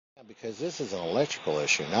Because this is an electrical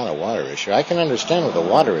issue, not a water issue. I can understand with the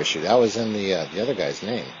water issue. That was in the other guy's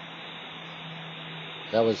name.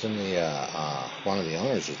 That was in the one of the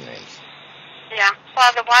owners' names. Yeah.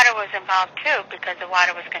 Well, the water was involved too because the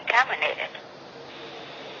water was contaminated.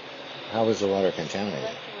 How was the water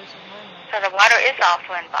contaminated? So the water is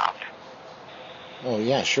also involved. Oh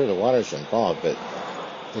yeah, sure, the water's involved, but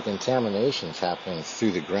the contamination's happening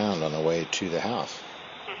through the ground on the way to the house.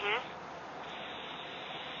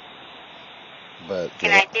 But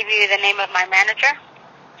can I give you the name of my manager?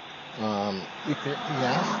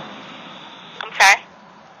 Yeah. I'm sorry?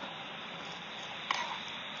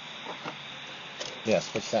 Yes,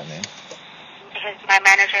 what's that name? My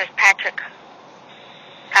manager is Patrick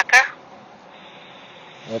Tucker.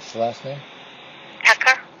 What's the last name?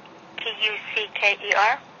 Tucker.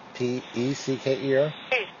 Tucker. P-E-C-K-E-R?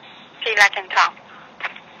 T like in Tom.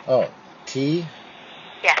 Oh, T?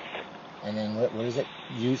 Yes. And then what is it?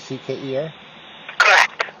 U-C-K-E-R?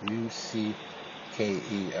 Correct. U-C-K-E-R.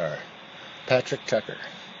 Patrick Tucker.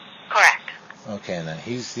 Correct. Okay, and then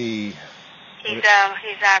he's our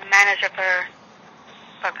manager for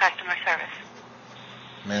customer service.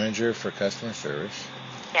 Manager for customer service.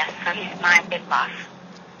 Yes, so he's my big boss.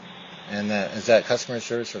 And is that customer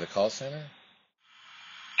service for the call center? And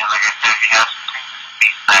like I said, if you have some things to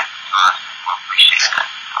feedback to us, we'll appreciate that.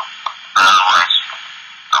 But otherwise,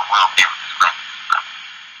 we'll be able to explain this stuff.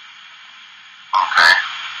 Okay.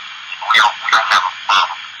 We don't have a problem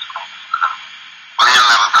with explaining this stuff. Well, you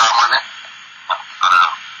don't have a problem with it?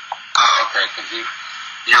 No. Oh, okay, because you've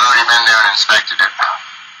already been there and inspected it.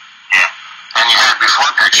 Yeah. And you had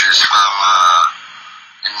before pictures from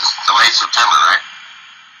in the late September, right?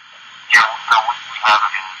 Yeah, no, we have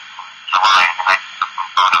it in July, and I took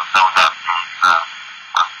some photos. That was out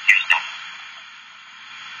from Houston.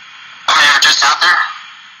 Oh, you were just out there?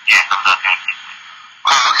 Yeah, I was out there in Houston.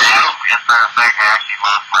 Oh, okay. As a matter of fact, I actually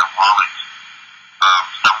lost my wallet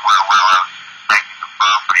somewhere while I was inspecting the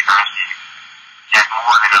property. I actually had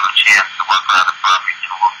more than enough chance to walk around the property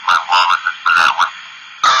to look for my wallet, let's put it that way.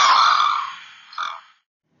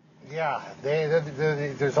 Yeah,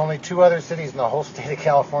 there's only 2 other cities in the whole state of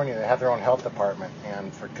California that have their own health department,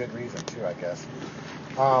 and for good reason too, I guess.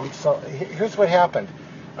 So here's what happened.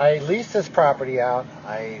 I leased this property out.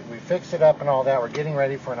 We fixed it up and all that. We're getting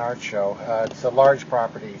ready for an art show. It's a large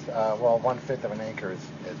property. 1/5 of an acre it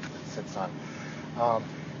sits on.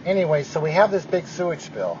 Anyway, so we have this big sewage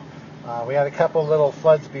spill. We had a couple little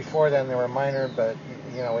floods before then. They were minor, but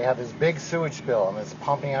we have this big sewage spill, and it's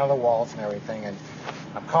pumping out of the walls and everything. And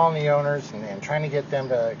I'm calling the owners and trying to get them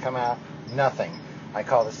to come out. Nothing. I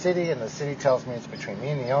call the city, and the city tells me it's between me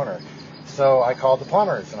and the owner. So I called the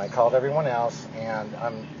plumbers, and I called everyone else, and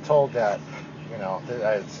I'm told that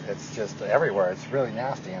it's just everywhere. It's really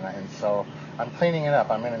nasty, and so I'm cleaning it up.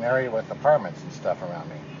 I'm in an area with apartments and stuff around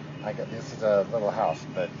me. This is a little house,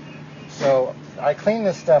 but so I clean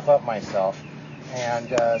this stuff up myself, and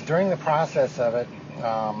during the process of it,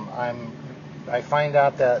 I find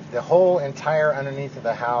out that the whole entire underneath of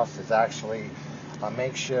the house is actually a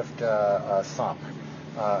makeshift sump,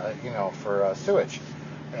 for sewage,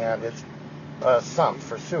 and it's a sump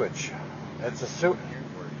for sewage. It's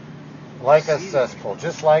like a cesspool,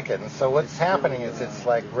 just like it. And so what's happening is it's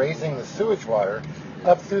like raising the sewage water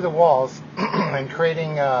up through the walls and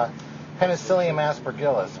creating Penicillium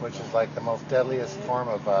aspergillus, which is like the most deadliest form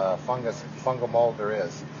of fungal mold there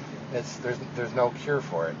is. There's no cure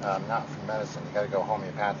for it, not from medicine. You got to go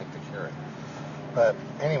homeopathic to cure it. But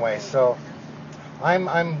anyway, so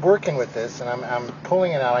I'm working with this, and I'm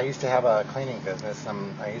pulling it out. I used to have a cleaning business.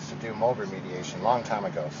 I used to do mold remediation a long time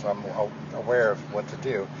ago, so I'm aware of what to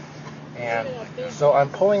do. And so I'm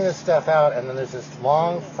pulling this stuff out, and then there's this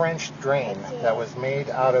long French drain that was made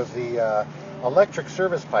out of the electric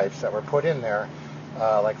service pipes that were put in there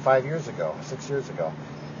like 6 years ago.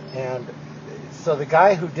 And so the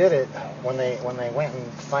guy who did it, when they went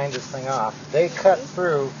and signed this thing off, they cut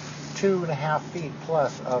through 2.5 feet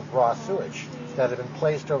plus of raw sewage that had been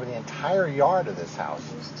placed over the entire yard of this house.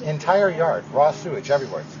 Entire yard, raw sewage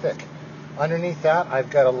everywhere. It's thick. Underneath that, I've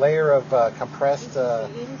got a layer of compressed,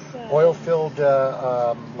 oil-filled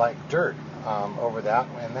like dirt over that,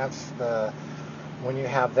 and that's when you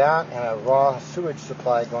have that and a raw sewage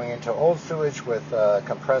supply going into old sewage with a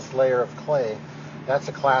compressed layer of clay. That's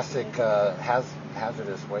a classic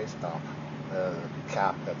hazardous waste dump, the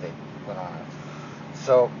cap that they put on it.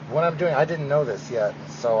 So what I'm doing, I didn't know this yet,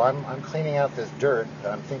 so I'm cleaning out this dirt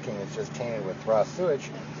that I'm thinking is just tainted with raw sewage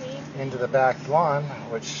into the back lawn,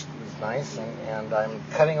 which is nice, and I'm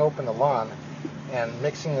cutting open the lawn and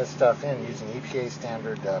mixing this stuff in using EPA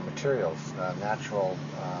standard materials, natural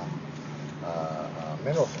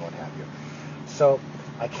minerals and what have you. So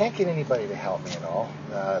I can't get anybody to help me at all.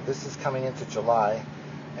 This is coming into July,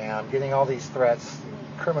 and I'm getting all these threats,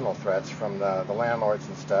 criminal threats from the landlords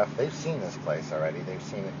and stuff. They've seen this place already. They've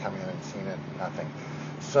seen it come in and seen it, nothing.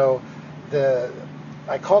 So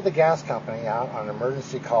I called the gas company out on an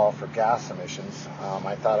emergency call for gas emissions.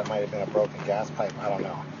 I thought it might have been a broken gas pipe. I don't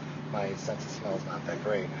know. My sense of smell is not that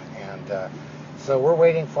great. And so we're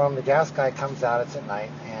waiting for him. The gas guy comes out. It's at night.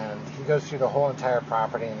 And he goes through the whole entire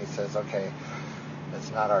property and he says, okay,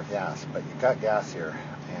 it's not our gas, but you've got gas here.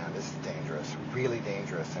 And this is dangerous, really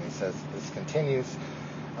dangerous. And he says, this continues,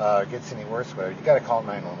 gets any worse, whatever, you got to call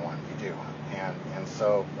 911. You do. And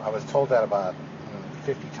so I was told that about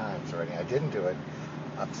 50 times already. I didn't do it.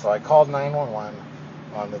 So I called 911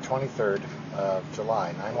 on the 23rd of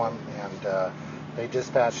July, 911, and they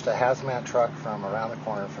dispatched a hazmat truck from around the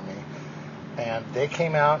corner from me. And they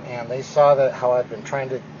came out and they saw that how I'd been trying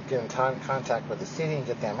to get in contact with the city and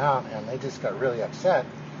get them out, and they just got really upset.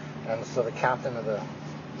 And so the captain of the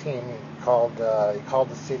team called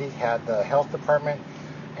the city, had the health department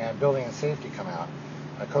and building and safety come out,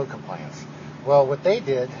 code compliance. Well, what they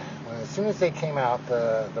did, as soon as they came out,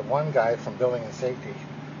 the one guy from building and safety,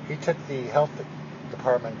 he took the health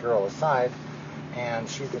department girl aside, and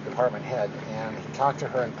she's the department head, and he talked to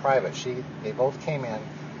her in private. They both came in,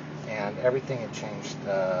 and everything had changed.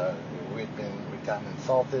 We'd gotten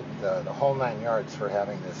insulted, the whole 9 yards for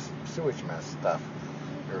having this sewage mess stuff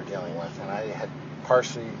we were dealing with, and I had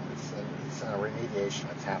partially, it's a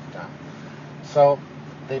remediation, it's half done. So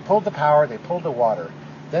they pulled the power, they pulled the water.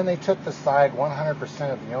 Then they took the side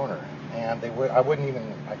 100% of the owner, and I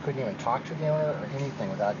couldn't even talk to the owner or anything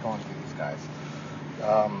without going through these guys.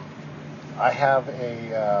 I have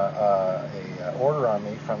a order on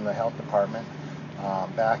me from the health department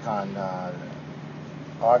back on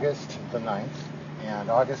August the 9th and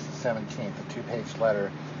August the 17th, a 2-page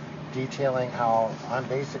letter detailing how I'm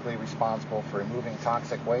basically responsible for removing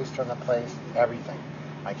toxic waste from the place, everything.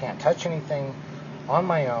 I can't touch anything on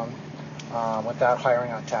my own without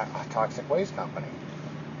hiring a toxic waste company.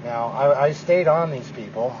 Now, I stayed on these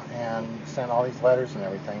people and sent all these letters and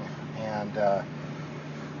everything, and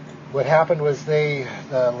what happened was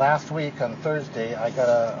last week on Thursday, I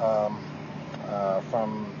got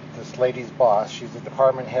from this lady's boss. She's the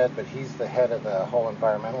department head, but he's the head of the whole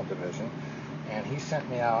environmental division, and he sent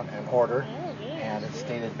me out an order, and it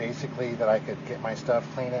stated basically that I could get my stuff,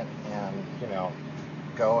 clean it, and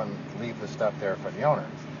go and leave the stuff there for the owner.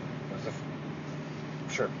 It was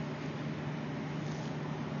sure.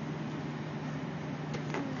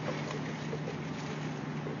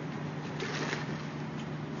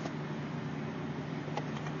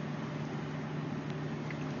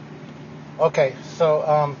 Okay,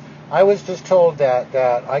 so I was just told that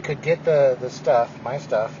I could get the stuff, my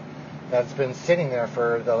stuff, that's been sitting there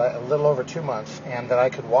for a little over 2 months, and that I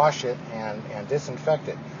could wash it and disinfect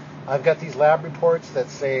it. I've got these lab reports that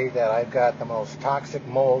say that I've got the most toxic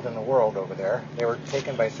mold in the world over there. They were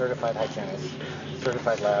taken by certified hygienists,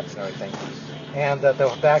 certified labs and everything. And that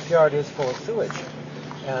the backyard is full of sewage.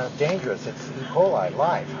 Dangerous. It's E. coli,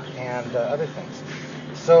 live, and other things.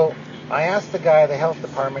 So I asked the guy, the health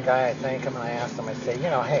department guy, I thank him, and I asked him, I say,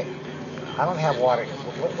 hey, I don't have water here.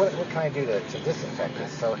 What can I do to disinfect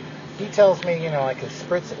this? So he tells me, I can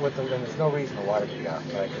spritz it with, and there's no reason the water to be out,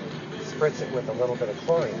 but I can spritz it with a little bit of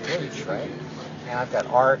chlorine bleach, right? And I've got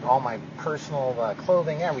art, all my personal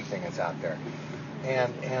clothing, everything is out there.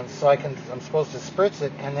 And so I'm supposed to spritz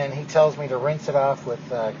it, and then he tells me to rinse it off with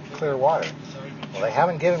clear water. Well, they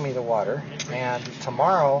haven't given me the water, and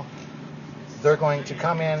tomorrow they're going to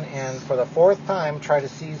come in and for the 4th time try to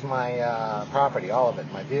seize my property, all of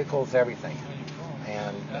it, my vehicles, everything,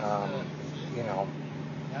 and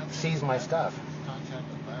seize my stuff.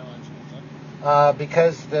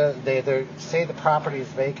 Because they say the property is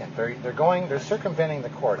vacant. They're circumventing the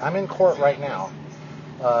court. I'm in court right now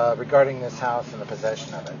regarding this house and the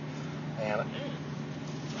possession of it. And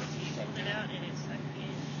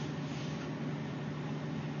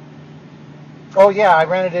oh yeah, I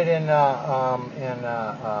rented it in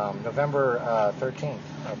November 13th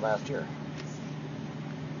of last year.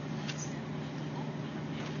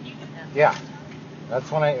 Yeah. That's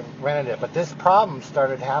when I rented it. But this problem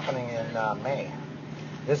started happening in May.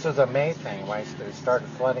 This was a May thing when it started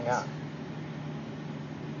flooding out.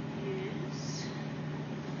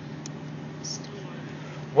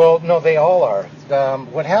 Well, no, they all are.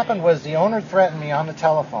 What happened was the owner threatened me on the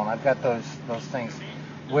telephone. I've got those things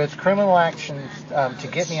with criminal actions to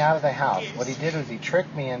get me out of the house. What he did was he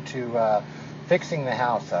tricked me into fixing the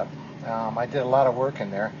house up. I did a lot of work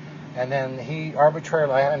in there. And then he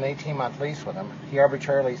arbitrarily, I had an 18-month lease with him, he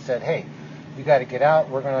arbitrarily said, hey, you got to get out.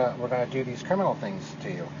 We're gonna do these criminal things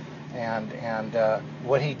to you. And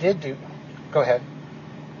what he did do. Go ahead.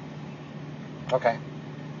 Okay.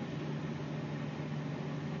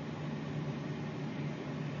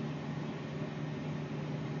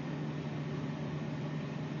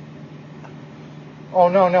 Oh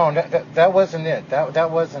no, that wasn't it.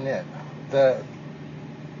 That wasn't it.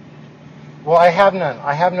 Well, I have none.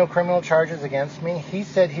 I have no criminal charges against me. He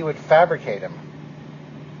said he would fabricate them.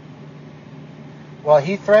 Well,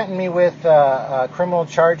 he threatened me with criminal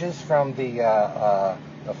charges from the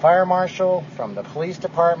fire marshal, from the police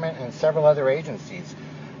department, and several other agencies.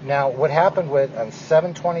 Now, what happened with on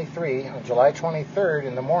 7/23, on July 23rd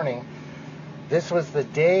in the morning, this was the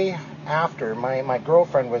day after my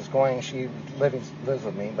girlfriend was going. She lives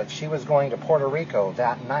with me, but she was going to Puerto Rico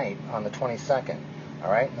that night on the 22nd.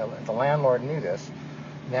 All right, the landlord knew this.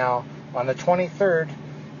 Now, on the 23rd,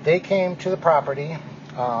 they came to the property.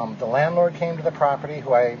 The landlord came to the property,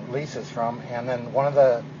 who I leases from, and then one of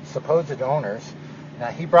the supposed owners. Now,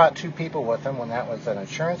 he brought two people with him. When that was an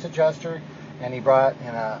insurance adjuster, and he brought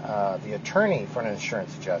in the attorney for an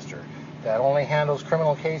insurance adjuster that only handles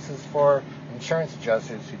criminal cases for insurance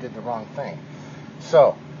adjusters who did the wrong thing.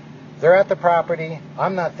 So they're at the property.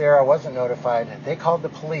 I'm not there. I wasn't notified. They called the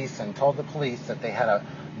police and told the police that they had a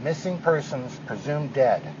missing persons presumed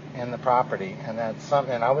dead in the property, and that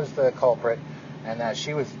and I was the culprit, and that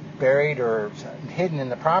she was buried or hidden in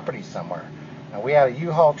the property somewhere. Now, we had a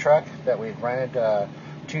U-Haul truck that we'd rented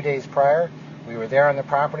 2 days prior. We were there on the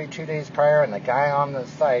property 2 days prior, and the guy on the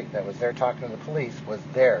site that was there talking to the police was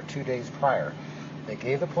there 2 days prior. They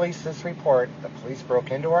gave the police this report. The police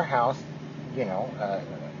broke into our house,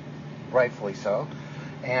 rightfully so,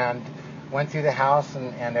 and went through the house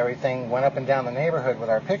and everything, went up and down the neighborhood with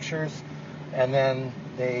our pictures, and then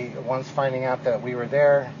they, once finding out that we were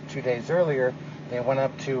there 2 days earlier, they went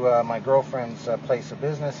up to my girlfriend's place of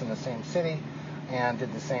business in the same city and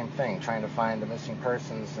did the same thing, trying to find the missing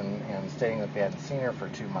persons and stating that they hadn't seen her for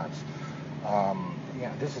 2 months.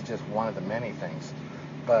 This is just one of the many things.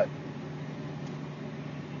 But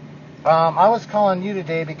I was calling you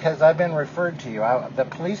today because I've been referred to you. The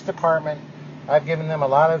police department, I've given them a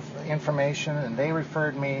lot of information, and they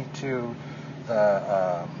referred me to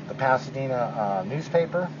the Pasadena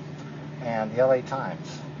newspaper and the LA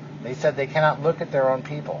Times. They said they cannot look at their own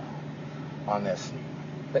people on this.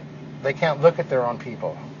 They can't look at their own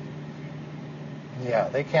people. Yeah,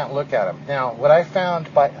 they can't look at them. Now, what I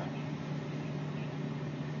found by...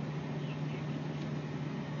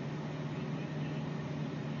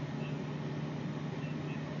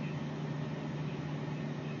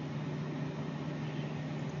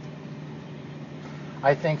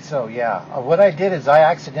 I think so, yeah. What I did is I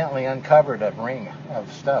accidentally uncovered a ring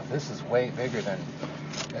of stuff. This is way bigger than...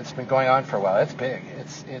 It's been going on for a while. It's big.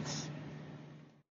 It's